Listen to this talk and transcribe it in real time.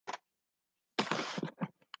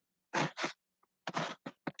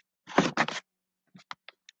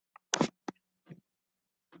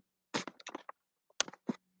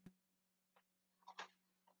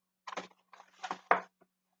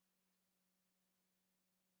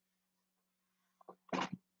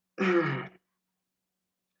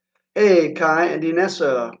Hey, Kai and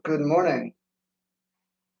Inessa, good morning.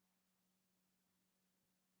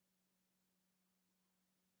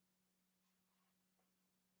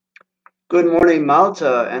 Good morning,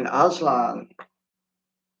 Malta and Aslan.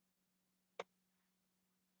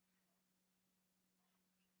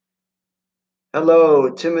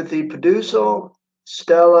 Hello, Timothy Peduso,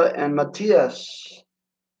 Stella, and Matthias.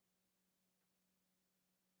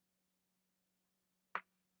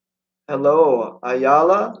 Hello,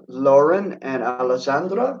 Ayala, Lauren, and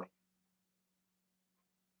Alessandra.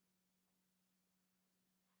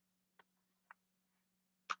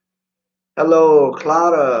 Hello,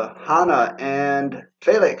 Clara, Hannah, and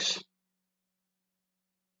Felix.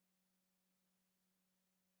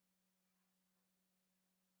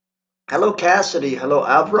 Hello, Cassidy. Hello,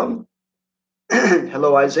 Avram.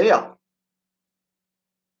 Hello, Isaiah.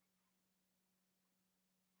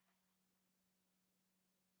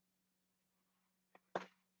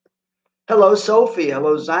 Hello, Sophie.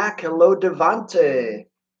 Hello, Zach. Hello, Devante.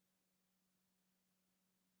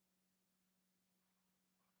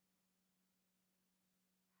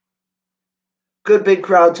 Good big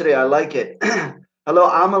crowd today. I like it. Hello,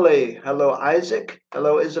 Amelie. Hello, Isaac.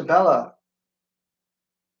 Hello, Isabella.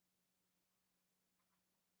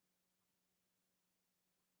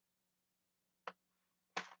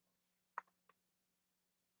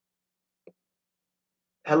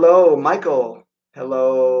 Hello, Michael.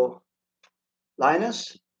 Hello,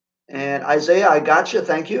 Linus. And Isaiah, I got you.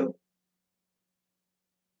 Thank you.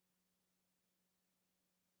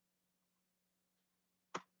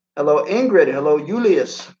 Hello, Ingrid. Hello,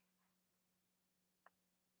 Julius.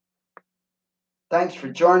 Thanks for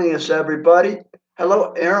joining us, everybody.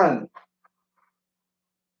 Hello, Aaron.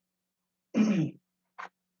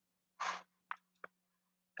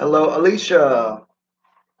 Hello, Alicia.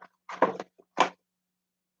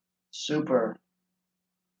 Super.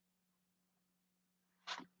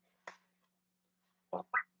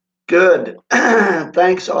 Good.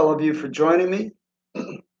 Thanks, all of you, for joining me.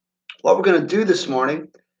 What we're going to do this morning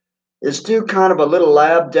is do kind of a little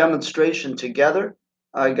lab demonstration together.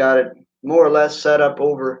 I got it more or less set up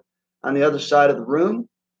over on the other side of the room.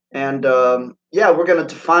 And yeah, we're going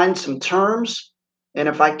to define some terms. And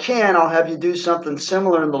if I can, I'll have you do something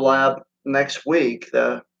similar in the lab next week,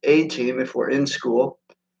 the A team, if we're in school,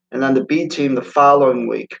 and then the B team the following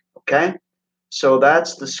week. Okay? So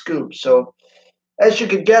that's the scoop. So as you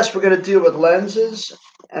could guess, we're going to deal with lenses.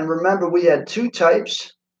 And remember, we had two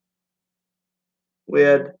types. We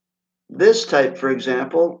had this type, for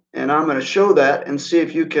example, and I'm going to show that and see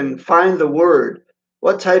if you can find the word.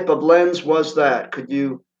 What type of lens was that? Could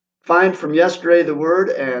you find from yesterday the word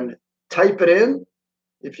and type it in?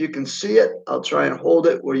 If you can see it, I'll try and hold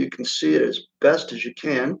it where you can see it as best as you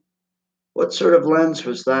can. What sort of lens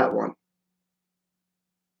was that one?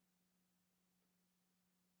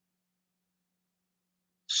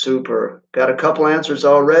 Super. Got a couple answers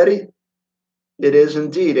already. It is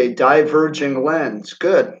indeed a diverging lens.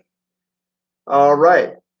 Good. All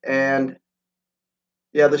right. And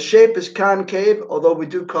yeah, the shape is concave, although we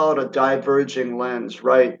do call it a diverging lens,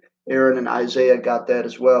 right? Aaron and Isaiah got that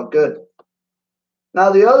as well. Good. Now,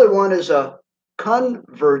 the other one is a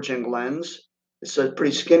converging lens. It's a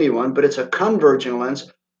pretty skinny one, but it's a converging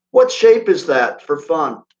lens. What shape is that for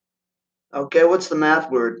fun? Okay, what's the math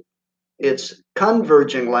word? It's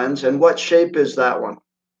converging lens. And what shape is that one?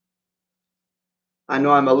 I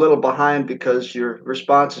know I'm a little behind because your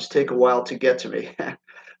responses take a while to get to me.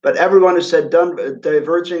 But everyone who said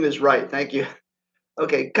diverging is right. Thank you.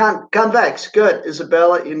 Okay, convex. Good.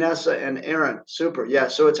 Isabella, Inessa, and Aaron. Super. Yeah,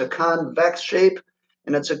 so it's a convex shape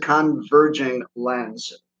and it's a converging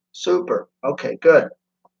lens. Super. Okay, good.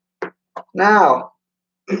 Now,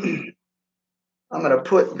 I'm going to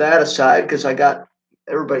put that aside because I got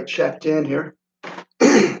everybody checked in here.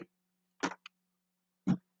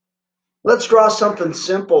 Let's draw something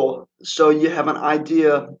simple so you have an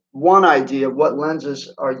idea, one idea of what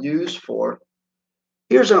lenses are used for.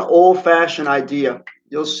 Here's an old-fashioned idea.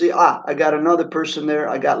 You'll see, I got another person there.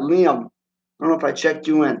 I got Liam. I don't know if I checked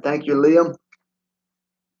you in. Thank you, Liam.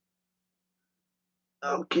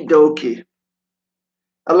 Okie dokie.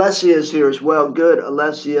 Alessia is here as well. Good,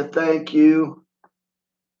 Alessia. Thank you.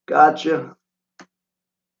 Gotcha.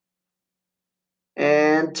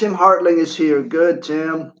 And Tim Hartling is here. Good,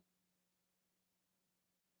 Tim.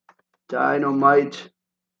 Dynamite.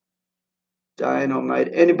 Dynamite.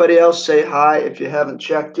 Anybody else say hi if you haven't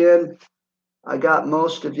checked in? I got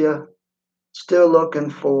most of you. Still looking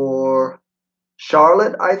for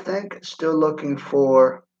Charlotte, I think. Still looking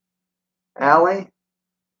for Allie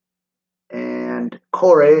and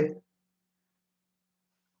Corey.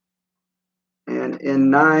 in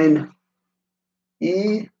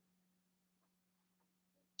 9E.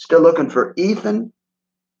 Still looking for Ethan.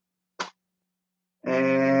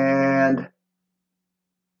 And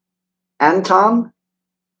Anton.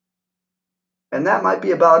 And that might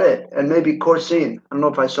be about it. And maybe Corsine. I don't know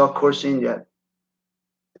if I saw Corsine yet.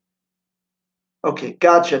 Okay,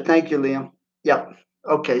 gotcha. Thank you, Liam. Yep.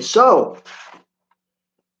 Okay, so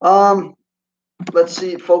let's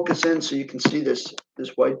see, focus in so you can see this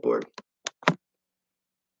whiteboard.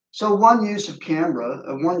 So one use of camera,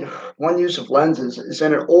 one use of lenses is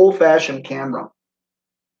in an old-fashioned camera.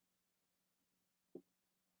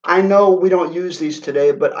 I know we don't use these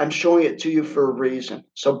today, but I'm showing it to you for a reason.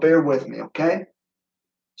 So bear with me, okay?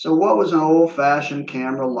 So what was an old-fashioned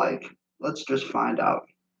camera like? Let's just find out.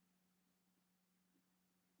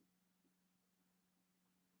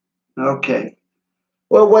 Okay.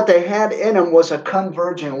 Well, what they had in them was a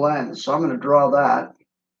converging lens. So I'm going to draw that.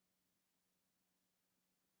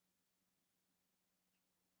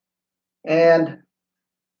 And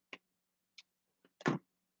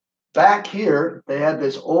back here, they had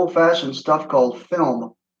this old-fashioned stuff called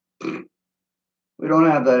film. We don't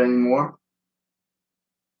have that anymore.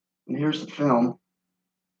 And here's the film.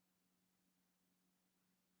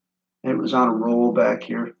 It was on a roll back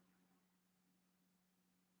here.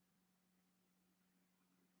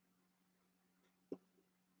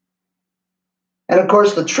 And of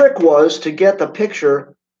course, the trick was to get the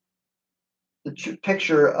picture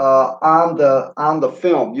on the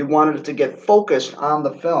film. You wanted it to get focused on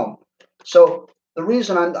the film. So the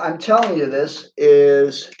reason I'm telling you this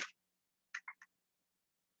is,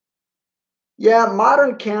 yeah,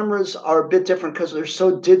 modern cameras are a bit different because they're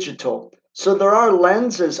so digital. So there are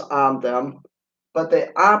lenses on them, but they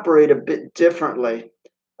operate a bit differently.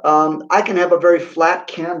 I can have a very flat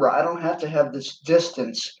camera. I don't have to have this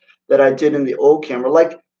distance that I did in the old camera.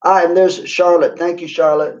 Like, and there's Charlotte. Thank you,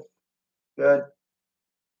 Charlotte. Good.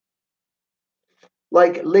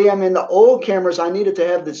 Like Liam, in the old cameras, I needed to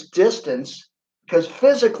have this distance because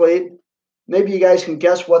physically, maybe you guys can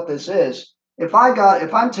guess what this is. If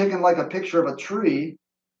I'm taking like a picture of a tree,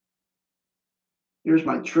 here's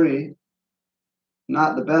my tree.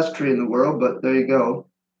 Not the best tree in the world, but there you go.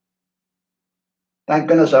 Thank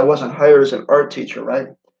goodness I wasn't hired as an art teacher, right?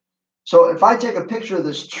 So if I take a picture of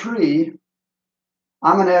this tree,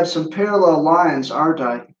 I'm going to have some parallel lines, aren't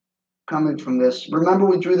I, coming from this? Remember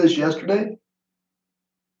we drew this yesterday?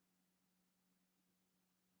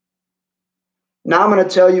 Now I'm going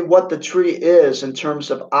to tell you what the tree is in terms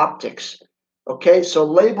of optics. Okay, so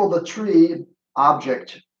label the tree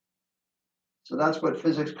object. So that's what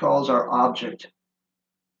physics calls our object.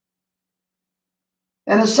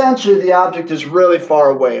 And essentially the object is really far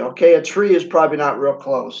away, okay? A tree is probably not real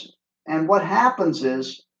close. And what happens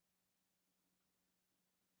is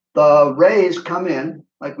the rays come in,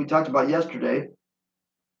 like we talked about yesterday,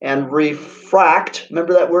 and refract.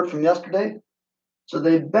 Remember that word from yesterday? So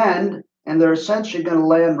they bend, and they're essentially going to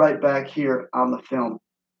land right back here on the film.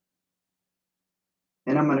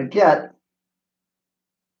 And I'm going to get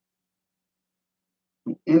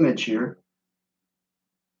an image here.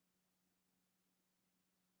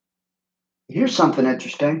 Here's something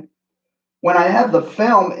interesting. When I have the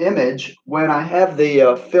film image, when I have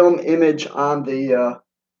the film image on the,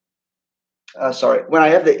 when I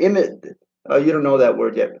have the image, you don't know that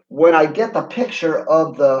word yet. When I get the picture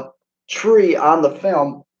of the tree on the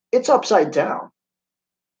film, it's upside down.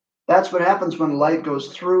 That's what happens when light goes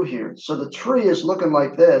through here. So the tree is looking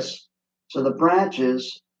like this. So the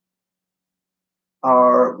branches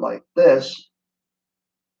are like this.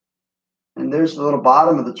 And there's the little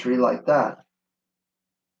bottom of the tree like that.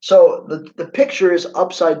 So the picture is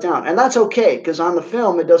upside down. And that's okay, because on the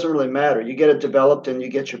film, it doesn't really matter. You get it developed and you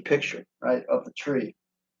get your picture, right, of the tree.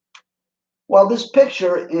 Well, this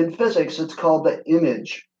picture in physics, it's called the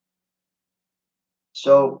image.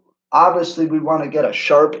 So obviously, we want to get a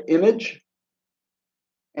sharp image.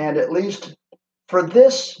 And at least for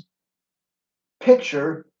this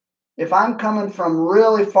picture, if I'm coming from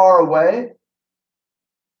really far away,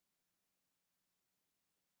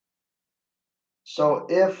 so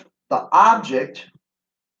if the object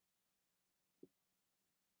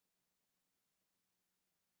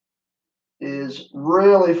is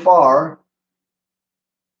really far,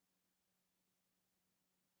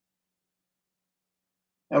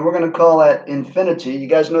 and we're going to call that infinity. You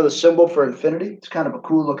guys know the symbol for infinity? It's kind of a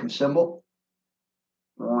cool looking symbol.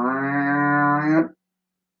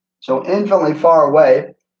 So infinitely far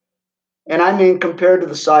away. And I mean compared to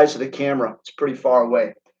the size of the camera, it's pretty far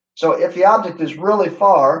away. So if the object is really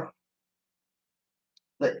far,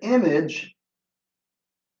 the image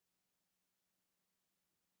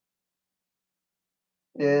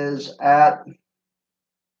is at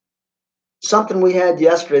something we had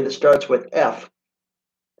yesterday that starts with F.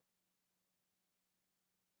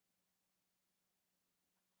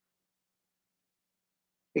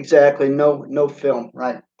 Exactly, no film,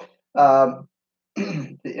 right? The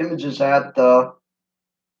image is at the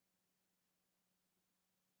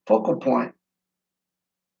focal point.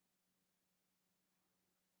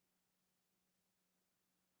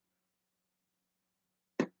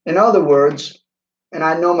 In other words, and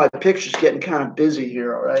I know my picture's getting kind of busy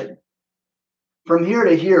here, all right? From here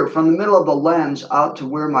to here, from the middle of the lens out to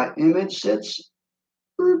where my image sits,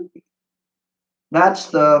 that's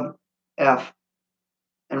the F.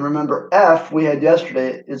 And remember, F we had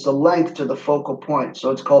yesterday is the length to the focal point, so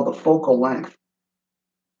it's called the focal length.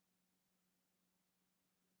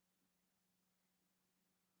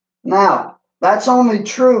 Now, that's only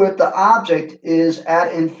true if the object is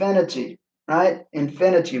at infinity, right?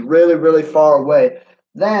 Infinity, really, really far away.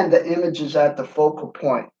 Then the image is at the focal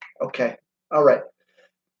point. Okay, all right.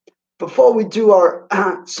 Before we do our,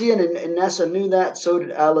 Cian and Nessa knew that, so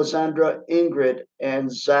did Alessandra, Ingrid,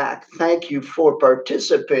 and Zach. Thank you for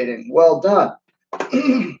participating. Well done.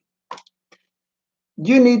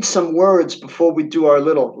 You need some words before we do our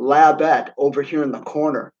little labette over here in the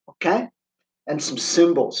corner, okay? And some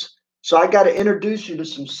symbols. So I got to introduce you to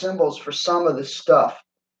some symbols for some of this stuff.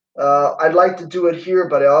 I'd like to do it here,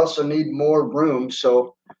 but I also need more room.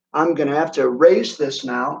 So I'm going to have to erase this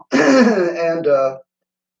now and,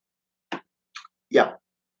 yeah,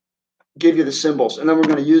 give you the symbols. And then we're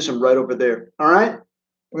going to use them right over there. All right?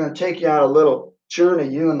 We're going to take you on a little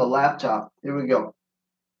journey, you and the laptop. Here we go.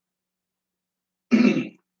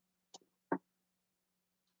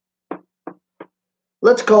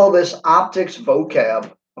 Let's call this optics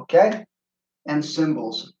vocab, okay? And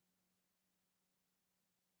symbols.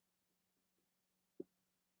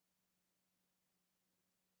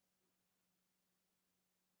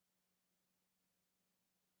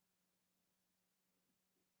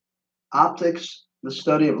 Optics, the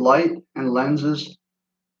study of light and lenses,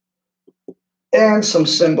 and some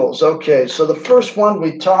symbols. Okay, so the first one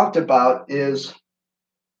we talked about is,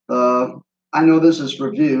 I know this is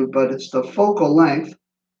review, but it's the focal length.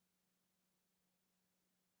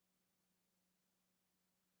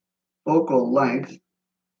 Focal length.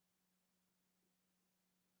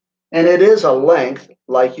 And it is a length,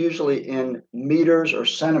 like usually in meters or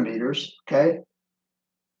centimeters, okay?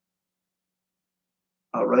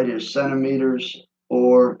 I'll write here centimeters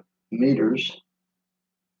or meters.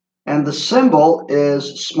 And the symbol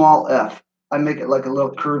is small f. I make it like a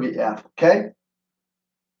little curvy f, okay?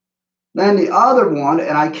 Then the other one,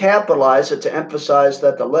 and I capitalize it to emphasize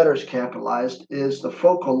that the letter's capitalized, is the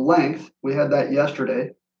focal length. We had that yesterday.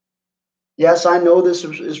 Yes, I know this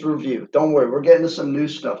is review. Don't worry, we're getting to some new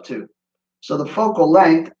stuff too. So the focal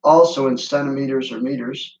length, also in centimeters or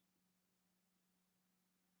meters.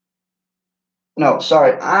 No,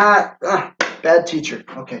 sorry. Bad teacher.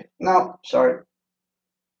 Okay. No, sorry.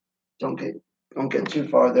 Don't get too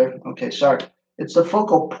far there. Okay, sorry. It's the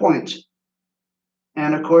focal point.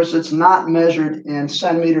 And of course, it's not measured in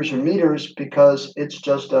centimeters or meters because it's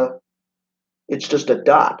just a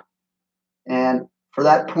dot. And for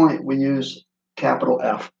that point, we use capital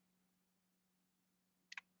F.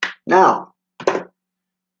 Now,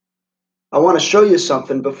 I want to show you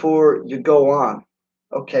something before you go on.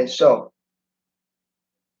 Okay, so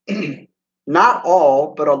not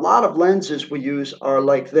all, but a lot of lenses we use are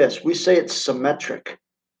like this. We say it's symmetric.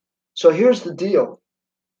 So here's the deal.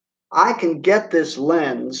 I can get this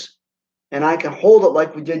lens and I can hold it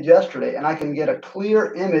like we did yesterday, and I can get a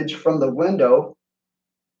clear image from the window.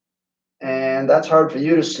 And that's hard for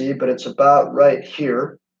you to see, but it's about right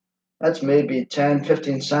here. That's maybe 10,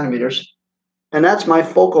 15 centimeters. And that's my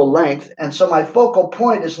focal length. And so my focal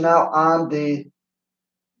point is now on the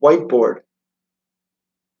whiteboard.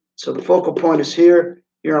 So the focal point is here.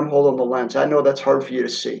 Here I'm holding the lens. I know that's hard for you to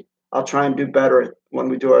see. I'll try and do better when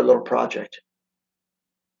we do our little project.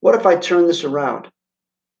 What if I turn this around?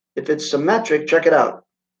 If it's symmetric, check it out.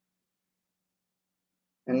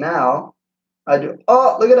 And now I do,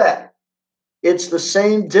 oh, look at that. It's the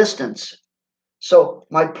same distance. So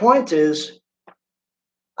my point is,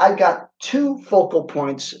 I got two focal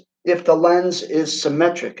points if the lens is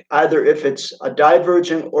symmetric, either if it's a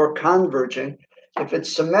diverging or converging. If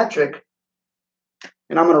it's symmetric,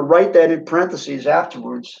 and I'm going to write that in parentheses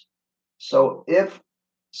afterwards. So if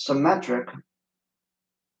symmetric,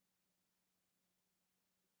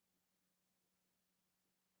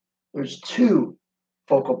 there's two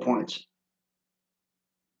focal points.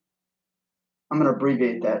 I'm going to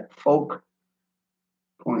abbreviate that, focal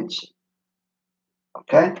points.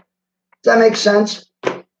 Okay? Does that make sense?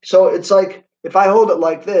 So it's like if I hold it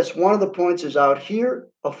like this, one of the points is out here,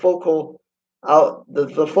 a focal out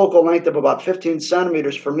the focal length of about 15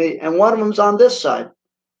 centimeters for me, and one of them's on this side.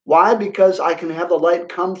 Why? Because I can have the light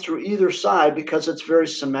come through either side because it's very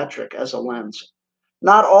symmetric as a lens.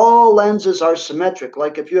 Not all lenses are symmetric.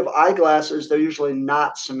 Like if you have eyeglasses, they're usually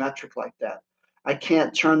not symmetric like that. I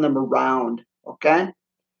can't turn them around, okay?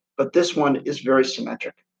 But this one is very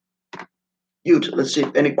symmetric. Huge. Let's see.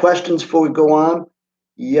 Any questions before we go on?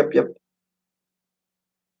 Yep.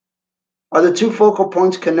 Are the two focal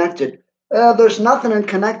points connected? There's nothing in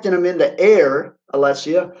connecting them in the air,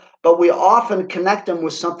 Alessia, but we often connect them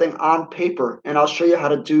with something on paper, and I'll show you how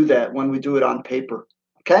to do that when we do it on paper.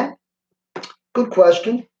 Okay? Good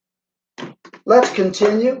question. Let's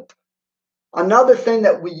continue. Another thing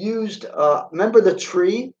that we used, remember the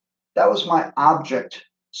tree? That was my object.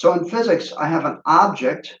 So in physics, I have an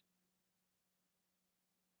object,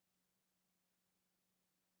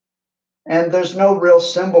 and there's no real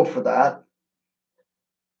symbol for that.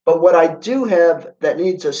 But what I do have that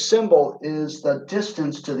needs a symbol is the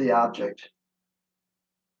distance to the object.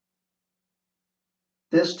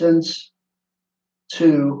 Distance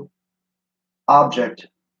to object.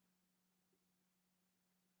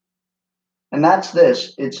 And that's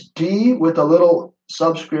this. It's D with a little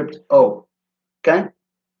subscript O. Okay?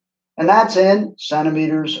 And that's in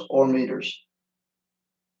centimeters or meters.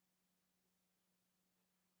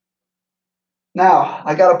 Now,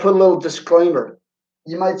 I got to put a little disclaimer.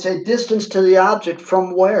 You might say distance to the object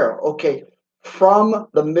from where? Okay, from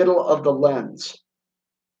the middle of the lens.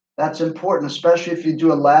 That's important, especially if you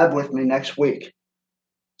do a lab with me next week.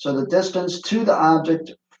 So the distance to the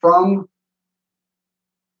object from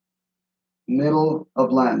middle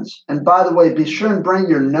of lens. And by the way, be sure and bring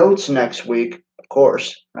your notes next week, of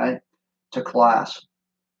course, right, to class.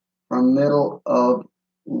 From middle of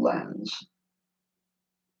lens.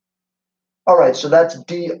 All right, so that's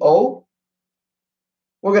DO.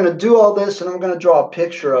 We're going to do all this, and I'm going to draw a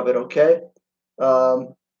picture of it, okay?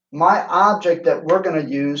 My object that we're going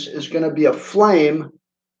to use is going to be a flame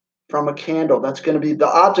from a candle. That's going to be, the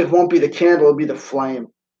object won't be the candle, it'll be the flame.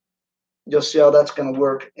 You'll see how that's going to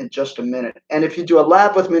work in just a minute. And if you do a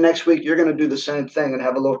lab with me next week, you're going to do the same thing and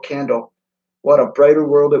have a little candle. What a brighter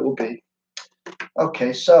world it will be.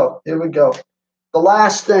 Okay, so here we go. The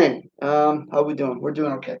last thing, how are we doing? We're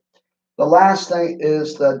doing okay. The last thing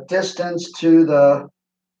is the distance to the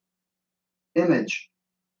image.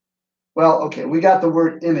 Well, okay, we got the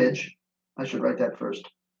word image. I should write that first.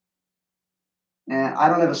 And I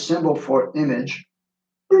don't have a symbol for image,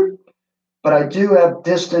 but I do have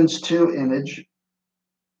distance to image.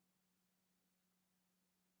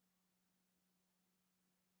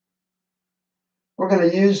 We're going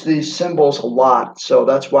to use these symbols a lot, so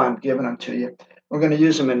that's why I'm giving them to you. We're going to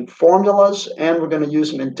use them in formulas, and we're going to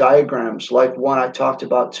use them in diagrams, like one I talked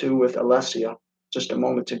about too with Alessia just a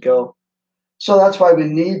moment ago. So that's why we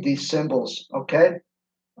need these symbols, okay?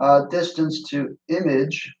 Distance to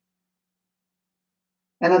image.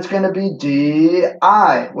 And it's going to be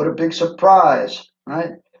DI. What a big surprise,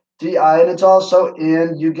 right? DI, and it's also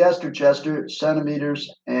in, you guessed it, Chester,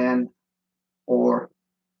 centimeters and or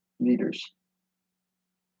meters.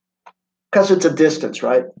 Because it's a distance,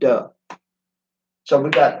 right? Duh. So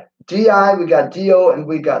we got DI, we got DO, and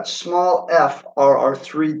we got small f are our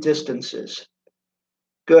three distances.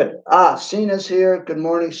 Good. Sina's here. Good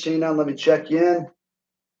morning, Sina. Let me check you in.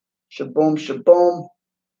 Shaboom, shaboom.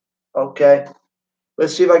 Okay.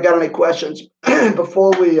 Let's see if I got any questions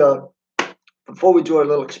before we do our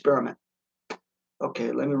little experiment.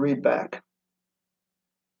 Okay, let me read back.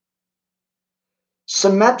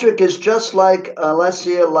 Symmetric is just like, let's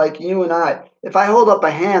see it like you and I. If I hold up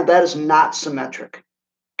a hand, that is not symmetric.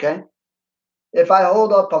 Okay. If I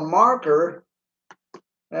hold up a marker,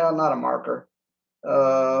 well, not a marker.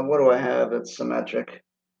 What do I have that's symmetric?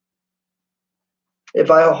 If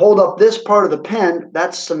I hold up this part of the pen,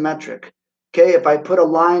 that's symmetric. Okay, if I put a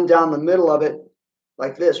line down the middle of it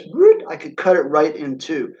like this, I could cut it right in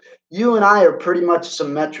two. You and I are pretty much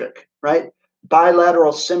symmetric, right?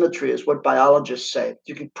 Bilateral symmetry is what biologists say.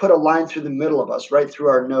 You can put a line through the middle of us, right through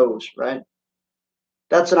our nose, right?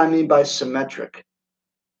 That's what I mean by symmetric.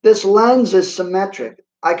 This lens is symmetric.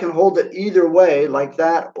 I can hold it either way, like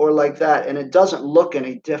that or like that, and it doesn't look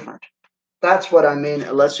any different. That's what I mean,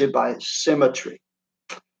 Alessia, by symmetry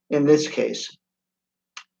in this case.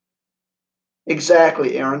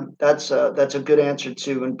 Exactly, Aaron. That's a good answer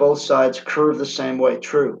too. And both sides curve the same way.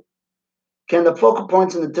 True. Can the focal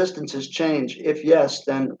points and the distances change? If yes,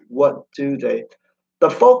 then what do they?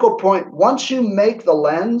 The focal point, once you make the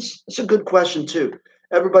lens, it's a good question too.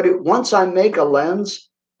 Everybody, once I make a lens,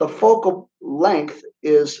 the focal length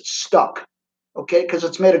is stuck, okay, because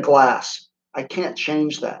it's made of glass. I can't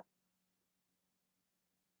change that.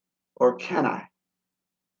 Or can I?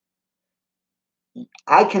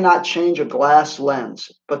 I cannot change a glass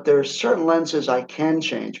lens, but there are certain lenses I can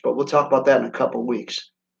change, but we'll talk about that in a couple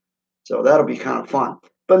weeks. So that'll be kind of fun.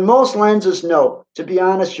 But most lenses, no. To be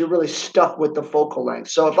honest, you're really stuck with the focal length.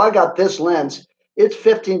 So if I got this lens, it's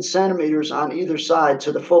 15 centimeters on either side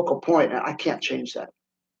to the focal point, and I can't change that.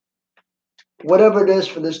 Whatever it is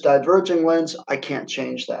for this diverging lens, I can't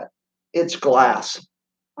change that. It's glass.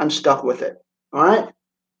 I'm stuck with it. All right?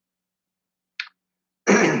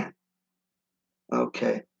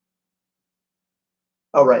 Okay.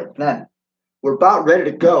 All right, then we're about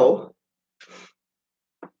ready to go.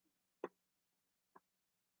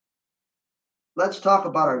 Let's talk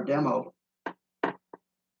about our demo.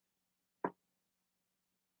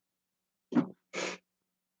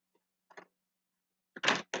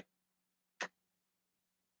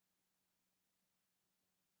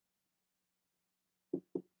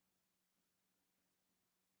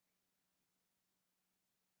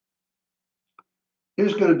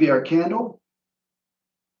 Here's going to be our candle.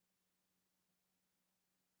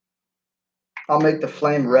 I'll make the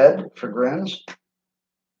flame red for grins,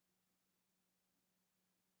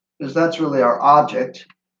 because that's really our object.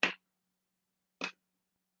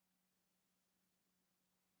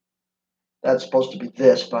 That's supposed to be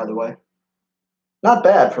this, by the way. Not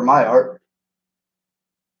bad for my art.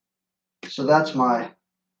 So that's my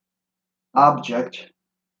object,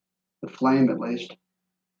 the flame at least.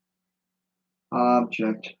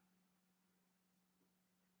 Object.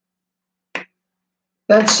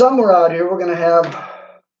 Then somewhere out here, we're going to have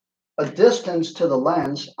a distance to the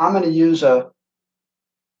lens. I'm going to use a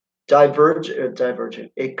converging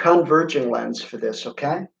lens for this,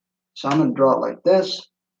 okay? So I'm going to draw it like this.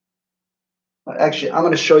 Actually, I'm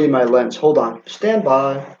going to show you my lens. Hold on. Stand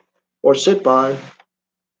by or sit by.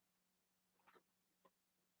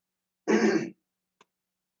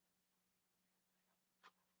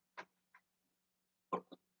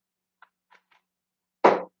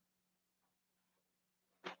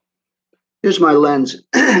 Here's my lens.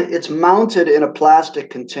 It's mounted in a plastic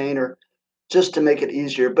container just to make it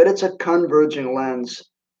easier, but it's a converging lens.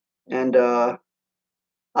 And I'll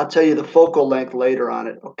tell you the focal length later on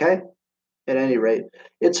it, okay? At any rate,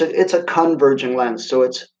 it's a converging lens, so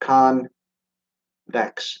it's convex.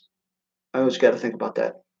 I always got to think about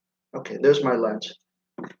that. Okay, there's my lens.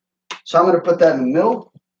 So I'm going to put that in the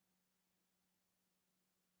middle.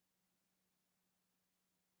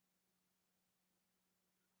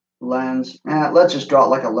 Lens. Let's just draw it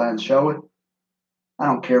like a lens, shall we? I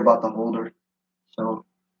don't care about the holder. So,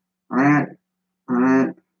 all right,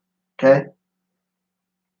 okay.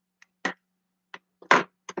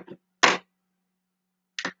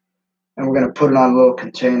 And we're going to put it on a little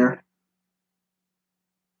container,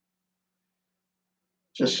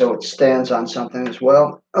 just so it stands on something as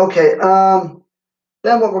well. Okay, then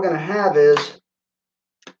what we're going to have is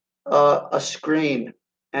a screen.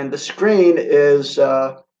 And the screen is,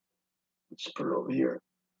 let's put it over here.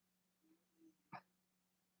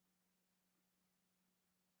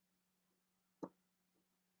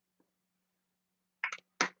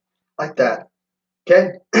 Like that.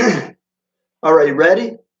 Okay. All right,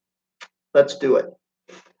 ready? Let's do it.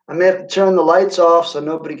 I may have to turn the lights off so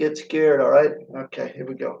nobody gets scared. All right. Okay, here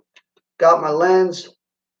we go. Got my lens.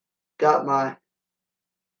 Got my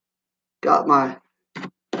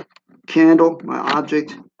candle, my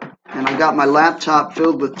object, and I got my laptop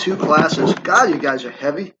filled with 2 classes. God, you guys are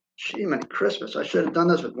heavy. Gee, many Christmas. I should have done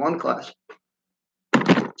this with 1 class.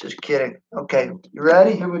 Just kidding. Okay, you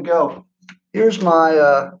ready? Here we go. Here's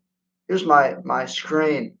my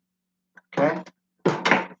screen. Okay.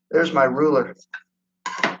 There's my ruler.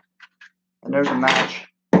 And there's a match.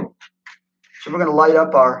 So we're going to light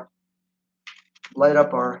up our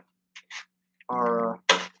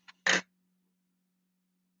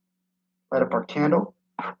candle.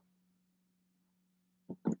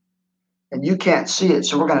 And you can't see it,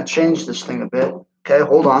 so we're going to change this thing a bit. Okay,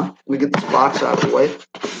 hold on. Let me get this box out of the way.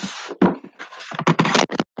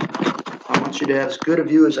 I want you to have as good a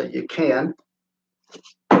view as you can.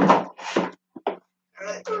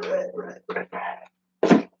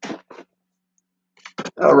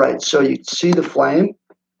 All right, so you see the flame.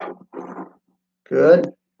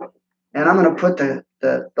 Good. And I'm going to put the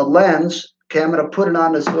lens, okay, I'm going to put it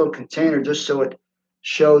on this little container just so it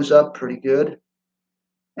shows up pretty good.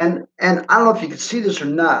 And I don't know if you can see this or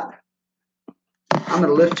not. I'm going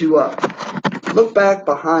to lift you up. Look back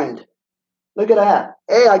behind. Look at that.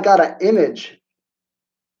 Hey, I got an image.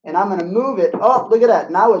 And I'm going to move it. Oh, look at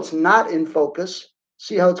that. Now it's not in focus.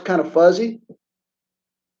 See how it's kind of fuzzy?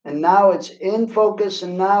 and now it's in focus,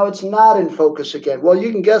 and now it's not in focus again. Well,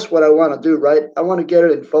 you can guess what I want to do, right? I want to get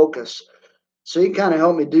it in focus. So you can kind of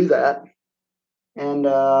help me do that. And,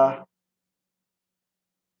 oh,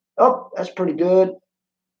 that's pretty good.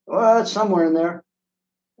 Well, it's somewhere in there.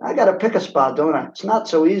 I got to pick a spot, don't I? It's not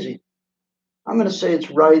so easy. I'm going to say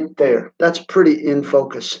it's right there. That's pretty in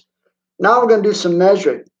focus. Now we're going to do some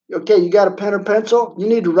measuring. Okay, you got a pen or pencil? You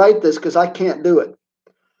need to write this because I can't do it.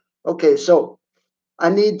 Okay, so I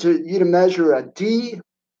need you to measure a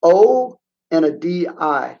DO and a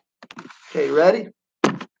DI. Okay, ready?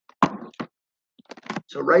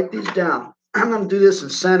 So write these down. I'm going to do this in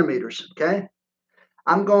centimeters, okay?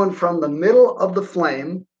 I'm going from the middle of the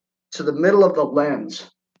flame to the middle of the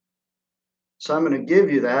lens. So I'm going to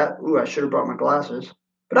give you that. Ooh, I should have brought my glasses.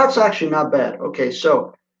 But that's actually not bad. Okay,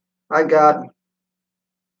 so I got,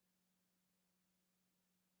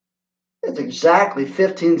 it's exactly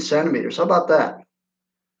 15 centimeters. How about that?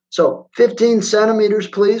 So 15 centimeters,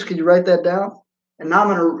 please. Could you write that down? And now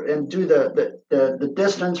I'm going to do the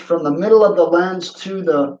distance from the middle of the lens to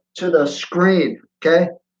the screen, okay?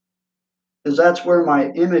 Because that's where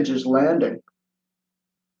my image is landing.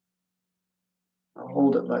 I'll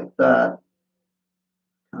hold it like that,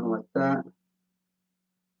 kind of like that.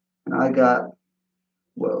 And I got,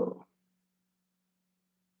 whoa,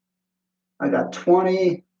 I got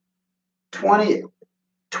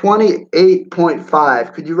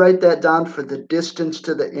 28.5. Could you write that down for the distance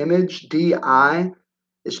to the image? DI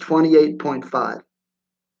is 28.5.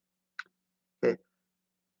 Okay.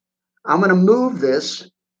 I'm going to move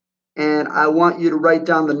this, and I want you to write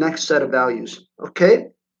down the next set of values. Okay?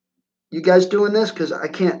 You guys doing this? Because I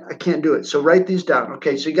can't do it. So write these down.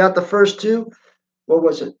 Okay, so you got the first two. What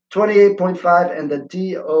was it? 28.5, and the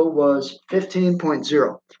DO was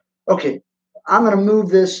 15.0. Okay, I'm going to move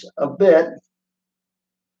this a bit.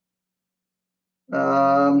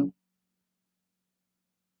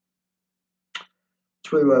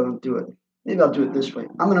 Which way do I want to do it? Maybe I'll do it this way.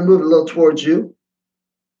 I'm going to move it a little towards you.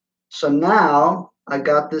 So now I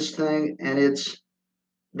got this thing, and it's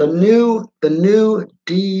the new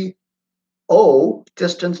DO,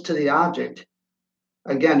 distance to the object.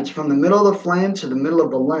 Again, it's from the middle of the flame to the middle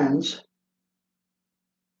of the lens,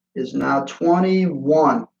 is now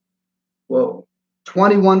 21. Whoa,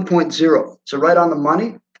 21.0. So right on the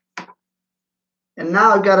money. And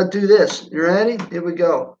now I've got to do this. You ready? Here we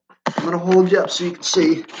go. I'm going to hold you up so you can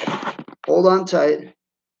see. Hold on tight.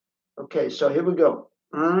 Okay, so here we go.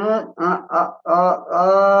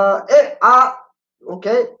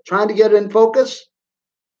 Okay, trying to get it in focus.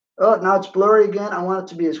 Oh, now it's blurry again. I want it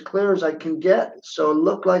to be as clear as I can get. So it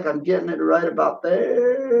looked like I'm getting it right about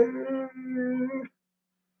there.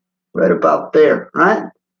 Right about there, right?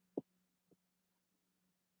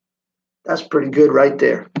 That's pretty good right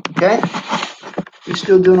there. Okay? We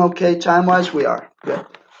still doing okay time-wise? We are. Good.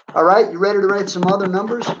 All right, you ready to write some other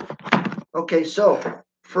numbers? Okay, so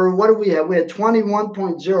for what do we have? We had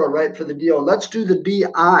 21.0, right, for the DO. Let's do the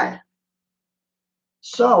DI.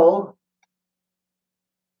 So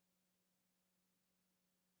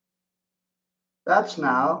that's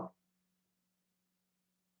now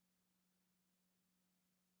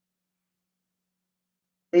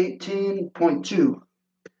 18.2.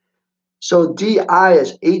 So DI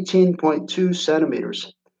is 18.2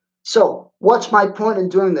 centimeters. So what's my point in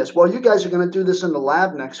doing this? Well, you guys are going to do this in the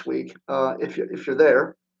lab next week if you're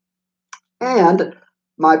there. And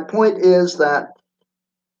my point is that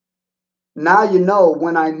now you know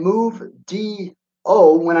when I move DO,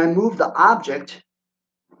 when I move the object,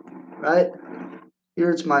 right?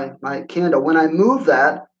 Here's my candle. When I move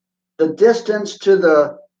that, the distance to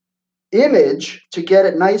the image to get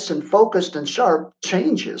it nice and focused and sharp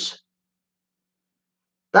changes.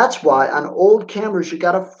 That's why on old cameras, you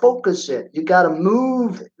got to focus it. You got to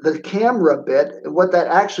move the camera a bit. What that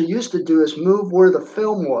actually used to do is move where the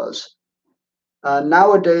film was.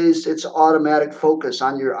 Nowadays, it's automatic focus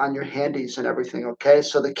on your handies and everything, okay?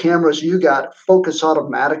 So the cameras you got focus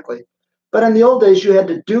automatically. But in the old days, you had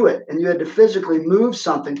to do it, and you had to physically move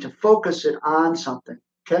something to focus it on something,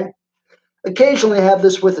 okay? Occasionally I have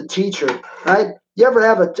this with a teacher, right? You ever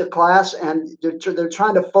have a class and they're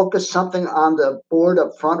trying to focus something on the board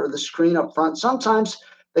up front or the screen up front? Sometimes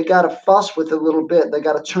they got to fuss with it a little bit. They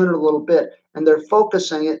got to turn it a little bit, and they're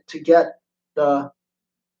focusing it to get the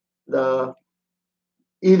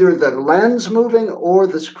either the lens moving or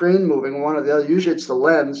the screen moving, one or the other. Usually it's the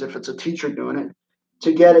lens if it's a teacher doing it,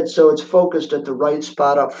 to get it so it's focused at the right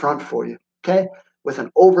spot up front for you, okay? With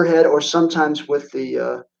an overhead or sometimes with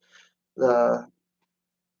the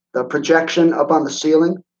projection up on the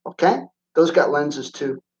ceiling, okay? Those got lenses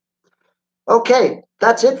too. Okay,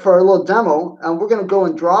 that's it for our little demo. And we're going to go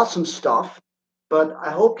and draw some stuff, but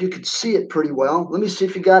I hope you could see it pretty well. Let me see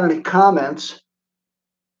if you got any comments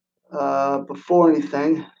before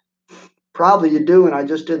anything. Probably you do, and I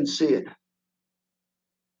just didn't see it.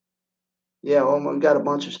 Yeah, well, we got a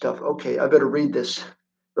bunch of stuff. Okay, I better read this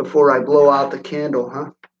before I blow out the candle, huh?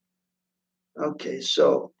 Okay,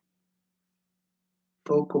 so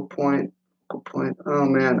focal point. Oh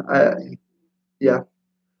man, yeah.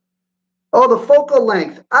 Oh, the focal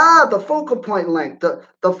length. Ah, the focal point length.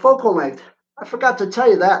 The focal length. I forgot to tell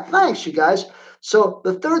you that. Thanks, you guys. So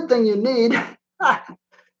the third thing you need,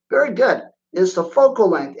 very good, is the focal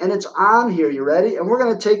length, and it's on here. You ready? And we're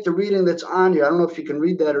going to take the reading that's on here. I don't know if you can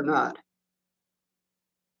read that or not.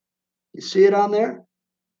 You see it on there?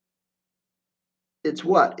 It's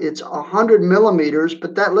what? It's 100 millimeters,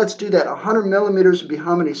 but let's do that. 100 millimeters would be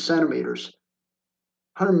how many centimeters?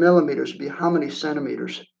 100 millimeters would be how many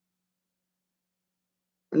centimeters?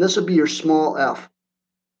 And this would be your small f.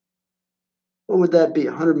 What would that be?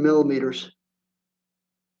 100 millimeters.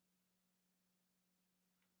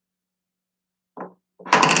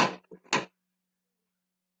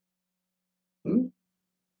 Hmm?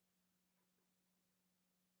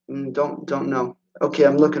 Don't know. Okay,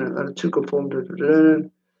 I'm looking at a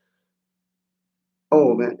tucopum.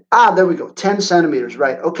 Oh man. Ah, there we go. 10 centimeters,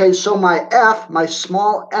 right. Okay, so my f, my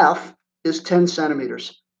small f, is 10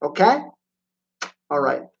 centimeters. Okay? All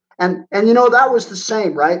right. And you know that was the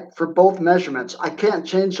same, right? For both measurements. I can't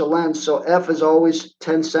change the lens, so f is always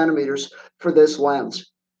 10 centimeters for this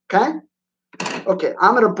lens. Okay? Okay,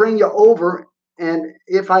 I'm gonna bring you over, and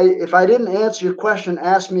if I didn't answer your question,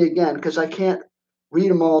 ask me again, because I can't read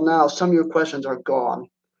them all now. Some of your questions are gone.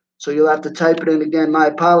 So you'll have to type it in again. My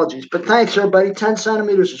apologies. But thanks, everybody. 10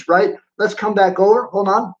 centimeters is right. Let's come back over. Hold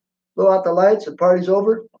on. Blow out the lights. The party's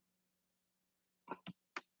over.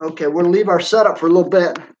 Okay, we're going to leave our setup for a little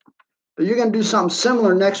bit. But you're going to do something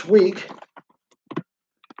similar next week.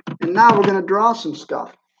 And now we're going to draw some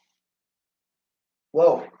stuff.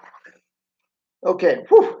 Whoa. Okay.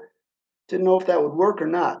 Whew. Didn't know if that would work or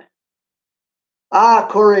not. Ah,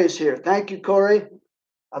 Corey's here. Thank you, Corey.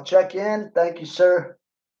 I'll check you in. Thank you, sir.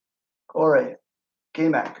 Corey.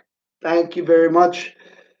 K-Mac. Thank you very much.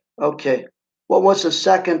 Okay. What was the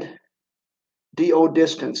second DO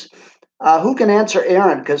distance? Who can answer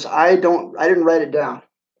Aaron? Because I didn't write it down.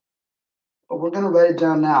 But we're going to write it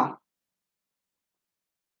down now.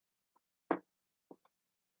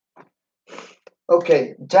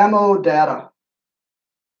 Okay, demo data.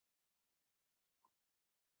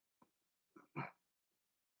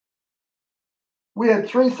 We had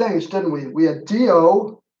three things, didn't we? We had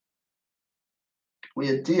DO, we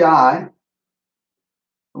had DI,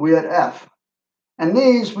 we had F. And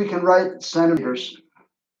these we can write centimeters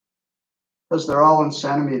because they're all in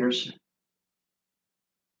centimeters.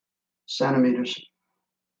 Centimeters.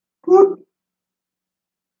 Whoop.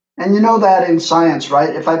 And you know that in science,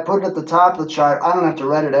 right? If I put it at the top of the chart, I don't have to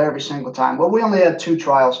write it every single time. Well, we only had 2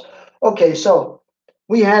 trials. Okay, so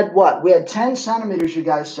we had what? We had 10 centimeters, you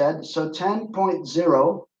guys said. So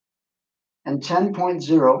 10.0 and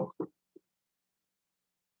 10.0.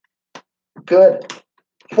 Good.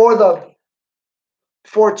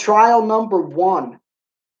 For trial number 1.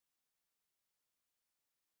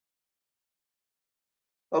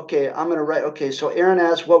 Okay, I'm going to write. Okay, so Aaron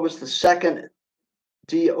asked what was the second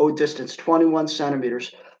DO distance? 21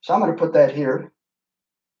 centimeters. So I'm going to put that here.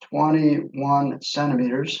 21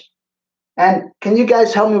 centimeters. And can you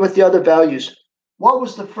guys help me with the other values? What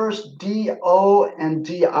was the first DO and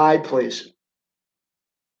DI, please?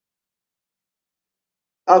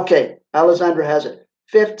 Okay, Alessandra has it.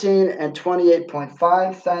 15 and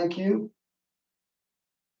 28.5. Thank you.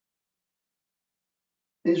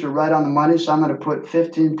 These are right on the money, so I'm going to put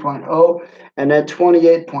 15.0 and then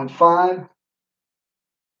 28.5.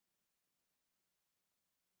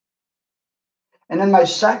 And then my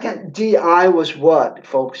second DI was what,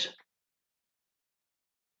 folks?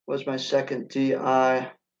 Was my second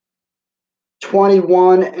DI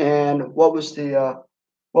 21, and what was the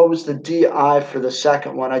DI for the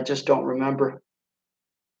second one? I just don't remember.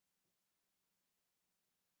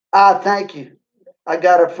 Ah, thank you. I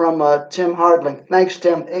got it from Tim Hardling. Thanks,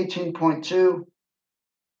 Tim. 18.2.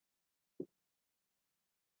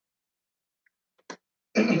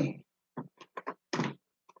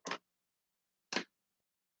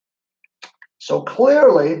 So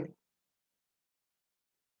clearly,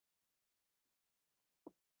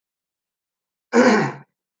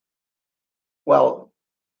 well,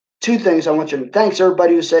 2 things I want you to. Thanks,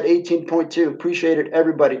 everybody who said 18.2. Appreciate it,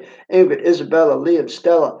 everybody. Ingrid, Isabella, Liam,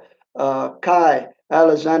 Stella, Kai,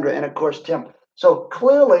 Alexandra, and of course, Tim. So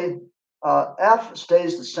clearly, F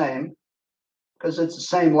stays the same because it's the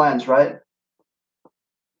same lens, right?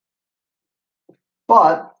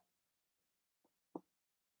 But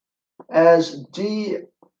as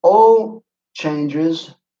DO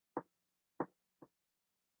changes,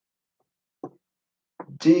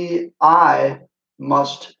 DI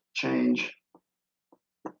must change.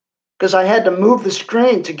 Because I had to move the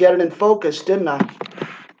screen to get it in focus, didn't I?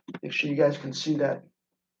 Make sure you guys can see that.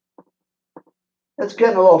 It's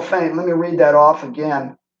getting a little faint. Let me read that off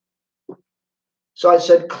again. So I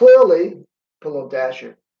said clearly, put a little dash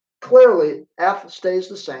here, clearly F stays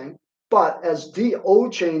the same, but as DO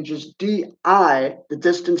changes, DI, the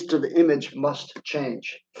distance to the image, must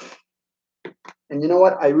change. And you know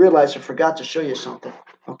what? I realized I forgot to show you something.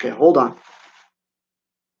 Okay, hold on.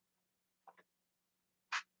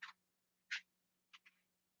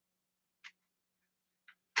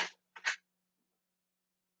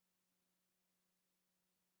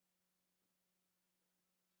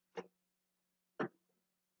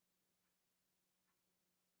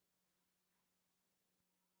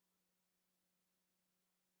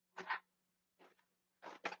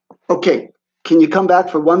 Okay, can you come back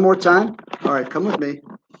for one more time? All right, come with me.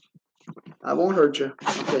 I won't hurt you.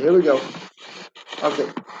 Okay, here we go. Okay,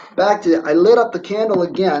 back to, I lit up the candle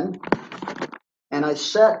again, and I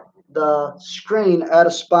set the screen at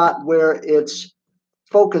a spot where it's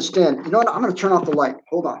focused in. You know what? I'm going to turn off the light.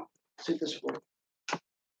 Hold on. See if this works.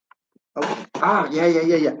 Okay. Ah,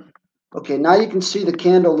 yeah. Okay, now you can see the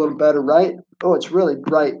candle a little better, right? Oh, it's really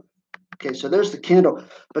bright. Okay, so there's the candle.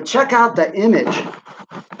 But check out the image.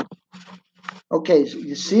 Okay, so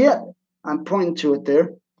you see it? I'm pointing to it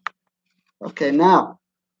there. Okay, now,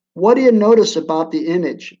 what do you notice about the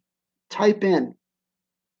image? Type in.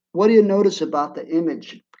 What do you notice about the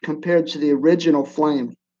image compared to the original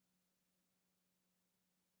flame?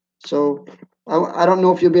 So I don't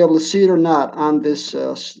know if you'll be able to see it or not on this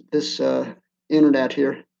internet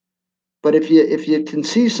here. But if you can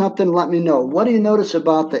see something, let me know. What do you notice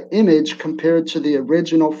about the image compared to the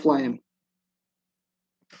original flame?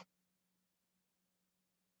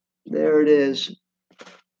 There it is.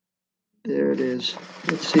 There it is.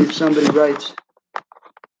 Let's see if somebody writes.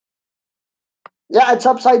 Yeah, it's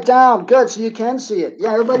upside down. Good. So you can see it.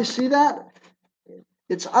 Yeah, everybody see that?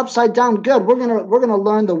 It's upside down. Good. We're gonna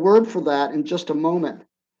learn the word for that in just a moment.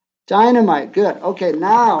 Dynamite. Good. Okay.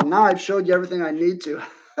 Now I've showed you everything I need to.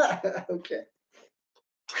 Okay.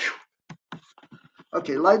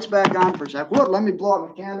 Okay. Lights back on for a sec. Whoa, let me blow out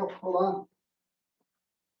my candle. Hold on.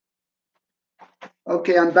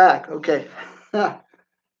 Okay, I'm back. Okay.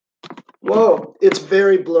 Whoa, it's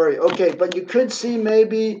very blurry. Okay, but you could see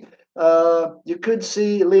maybe, you could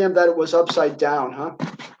see, Liam, that it was upside down, huh?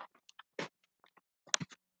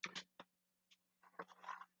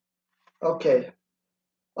 Okay.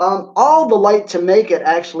 All the light to make it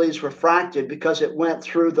actually is refracted because it went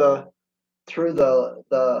through the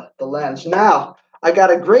lens. Now, I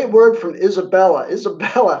got a great word from Isabella.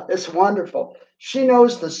 Isabella, it's wonderful. She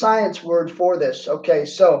knows the science word for this. Okay,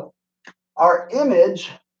 so our image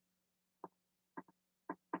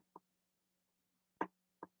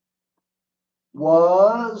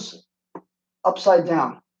was upside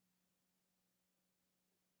down.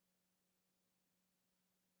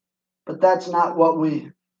 But that's not what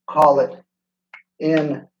we call it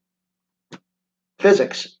in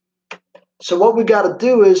physics. So what we got to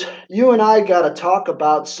do is you and I got to talk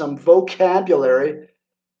about some vocabulary.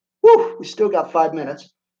 Whew, we still got 5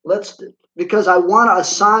 minutes. Because I want to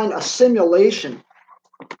assign a simulation.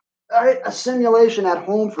 All right, a simulation at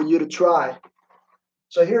home for you to try.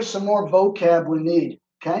 So here's some more vocab we need,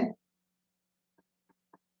 okay?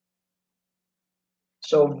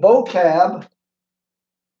 So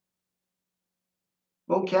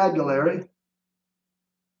vocabulary.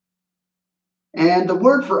 And the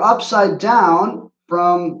word for upside down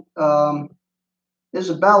from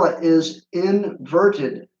Isabella is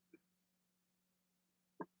inverted.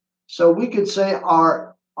 So we could say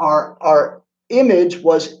our image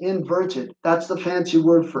was inverted. That's the fancy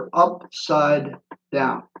word for upside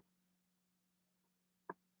down.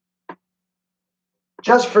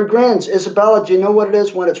 Just for grins, Isabella, do you know what it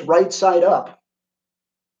is when it's right side up?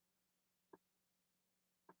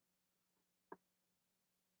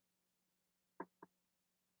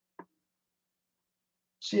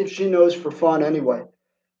 See if she knows for fun anyway.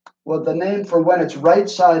 Well, the name for when it's right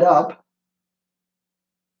side up,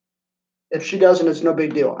 if she doesn't, it's no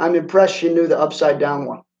big deal. I'm impressed she knew the upside down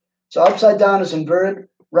one. So upside down is inverted.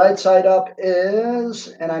 Right side up is,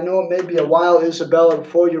 and I know it may be a while, Isabella,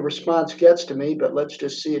 before your response gets to me, but let's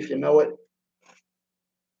just see if you know it.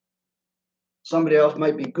 Somebody else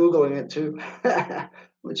might be Googling it too.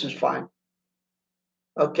 which is fine.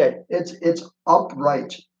 Okay, it's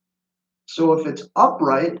upright. So if it's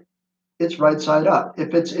upright, it's right side up.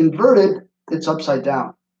 If it's inverted, it's upside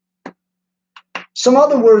down. Some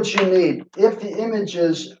other words you need. If the image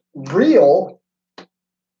is real,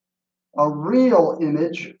 a real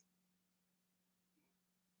image,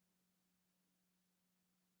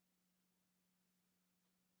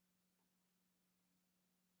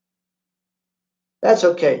 that's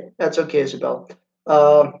okay. That's okay, Isabel.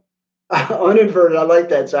 Uninverted, I like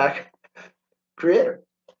that, Zach. Creator.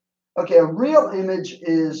 Okay, a real image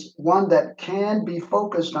is one that can be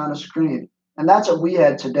focused on a screen. And that's what we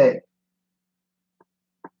had today.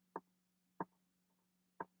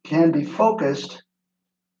 Can be focused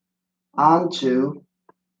onto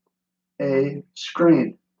a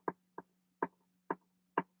screen.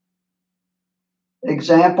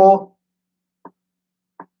 Example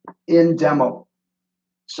in demo.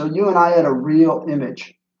 So you and I had a real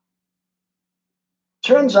image.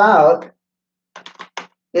 Turns out,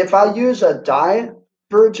 if I use a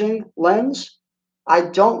diverging lens, I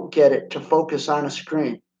don't get it to focus on a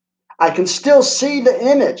screen. I can still see the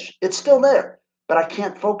image. It's still there, but I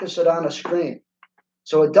can't focus it on a screen.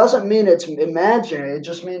 So it doesn't mean it's imaginary. It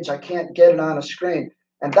just means I can't get it on a screen.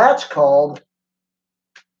 And that's called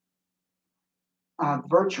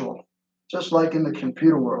virtual, just like in the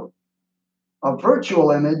computer world. A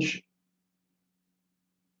virtual image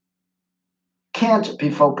can't be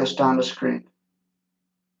focused on a screen.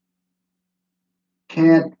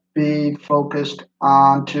 Can't be focused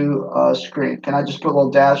onto a screen. Can I just put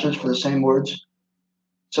little dashes for the same words?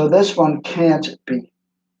 So this one can't be.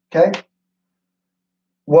 Okay?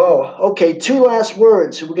 Whoa. Okay, 2 last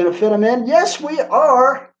words. Are we going to fit them in? Yes, we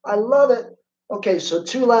are. I love it. Okay, so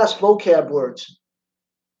 2 last vocab words.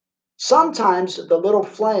 Sometimes the little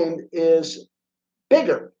flame is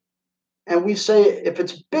bigger. And we say if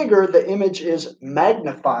it's bigger, the image is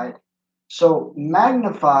magnified. So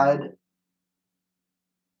magnified,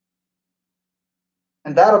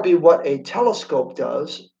 and that'll be what a telescope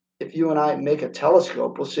does. If you and I make a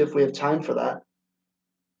telescope, we'll see if we have time for that.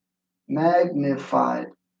 Magnified.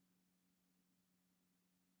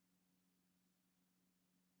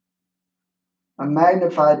 A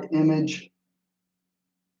magnified image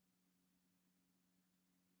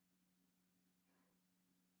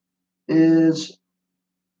is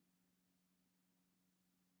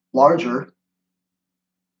larger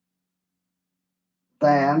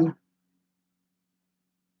than,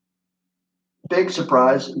 big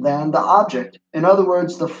surprise, than the object. In other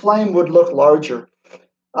words, the flame would look larger.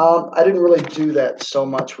 I didn't really do that so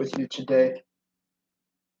much with you today,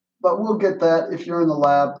 but we'll get that. If you're in the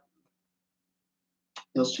lab,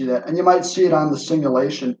 you'll see that. And you might see it on the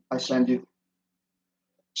simulation I send you.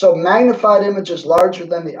 So magnified image is larger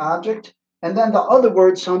than the object. And then the other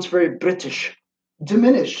word sounds very British.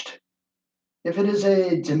 Diminished. If it is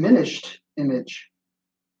a diminished image.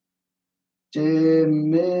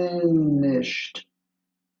 Diminished.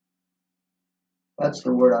 That's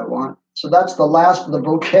the word I want. So that's the last of the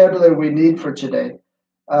vocabulary we need for today.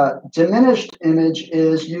 Diminished image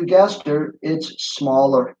is, you guessed it, it's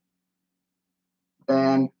smaller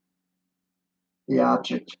than the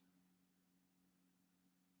object.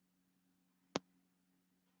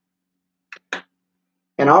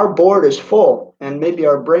 And our board is full, and maybe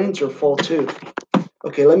our brains are full too.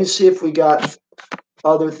 Okay, let me see if we got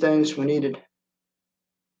other things we needed.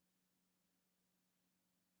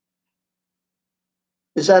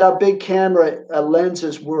 Is that how big camera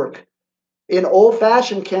lenses work? In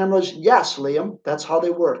old-fashioned cameras, yes, Liam, that's how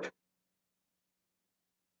they work.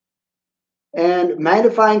 And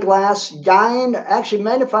magnifying glass, actually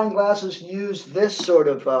magnifying glasses use this sort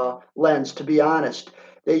of lens, to be honest.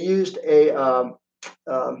 They used a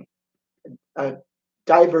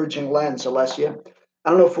diverging lens, Alessia. I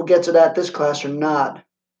don't know if we'll get to that this class or not.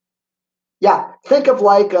 Yeah, think of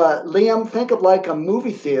like, Liam, think of like a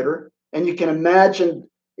movie theater, and you can imagine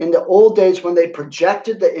in the old days when they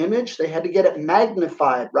projected the image, they had to get it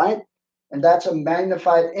magnified, right? And that's a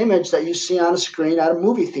magnified image that you see on a screen at a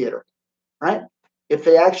movie theater, right? If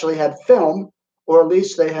they actually had film, or at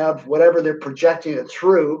least they have whatever they're projecting it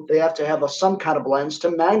through, they have to have some kind of lens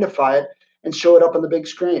to magnify it and show it up on the big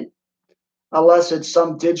screen. Unless it's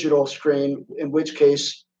some digital screen, in which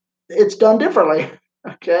case it's done differently,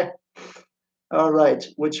 okay? All right,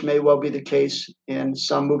 which may well be the case in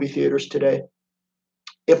some movie theaters today,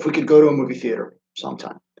 if we could go to a movie theater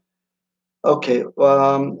sometime. Okay,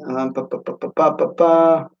 will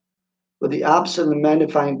the opposite of the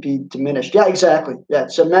magnifying be diminished? Yeah, exactly. Yeah,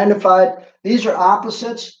 so magnified, these are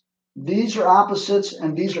opposites,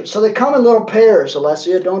 and these are, so they come in little pairs,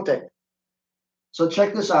 Alessia, don't they? So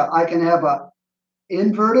check this out. I can have a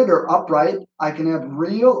inverted or upright. I can have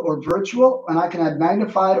real or virtual, and I can have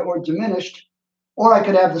magnified or diminished, or I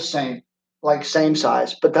could have the same, like same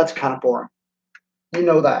size, but that's kind of boring. You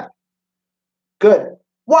know that. Good.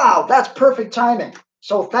 Wow, that's perfect timing.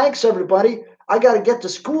 So thanks, everybody. I got to get to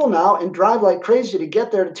school now and drive like crazy to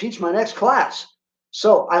get there to teach my next class.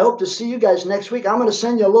 So I hope to see you guys next week. I'm going to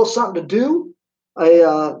send you a little something to do,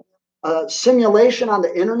 a simulation on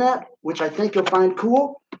the internet, which I think you'll find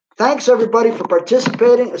cool. Thanks, everybody, for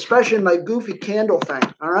participating, especially in my goofy candle thing.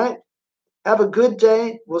 All right. Have a good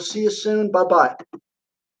day. We'll see you soon. Bye-bye.